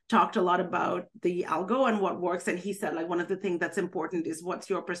 talked a lot about the algo and what works. And he said, like, one of the things that's important is what's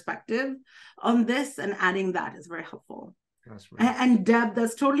your perspective on this, and adding that is very helpful. That's really and Deb,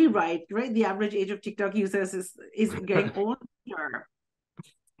 that's totally right? The average age of TikTok users is getting older.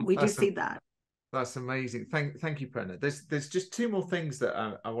 We do see that. That's amazing. Thank you, Purna. There's just 2 more things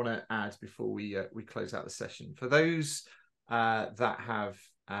that I want to add before we close out the session. For those that have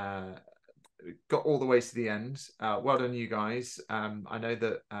got all the way to the end, well done, you guys. I know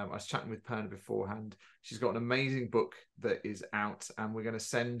that I was chatting with Purna beforehand. She's got an amazing book that is out, and we're going to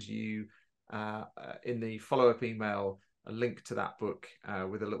send you in the follow-up email a link to that book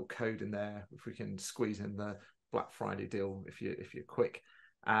with a little code in there, if we can squeeze in the Black Friday deal if you're quick.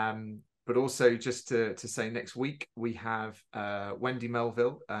 But also, just to say, next week we have Wendy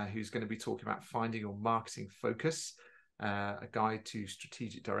Melville, who's going to be talking about finding your marketing focus, a guide to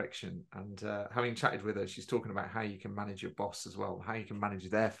strategic direction. And having chatted with her, she's talking about how you can manage your boss as well, how you can manage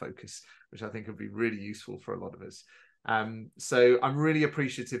their focus, which I think would be really useful for a lot of us. So I'm really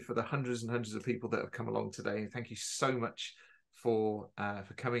appreciative for the hundreds and hundreds of people that have come along today. Thank you so much for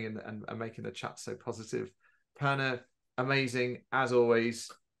coming in and making the chat so positive. Purna, amazing as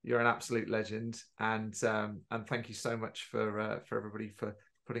always. You're an absolute legend, and thank you so much for everybody for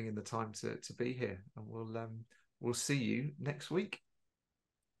putting in the time to be here. And we'll see you next week.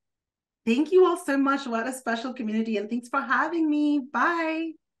 Thank you all so much. What a special community, and thanks for having me.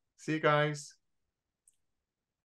 Bye. See you guys.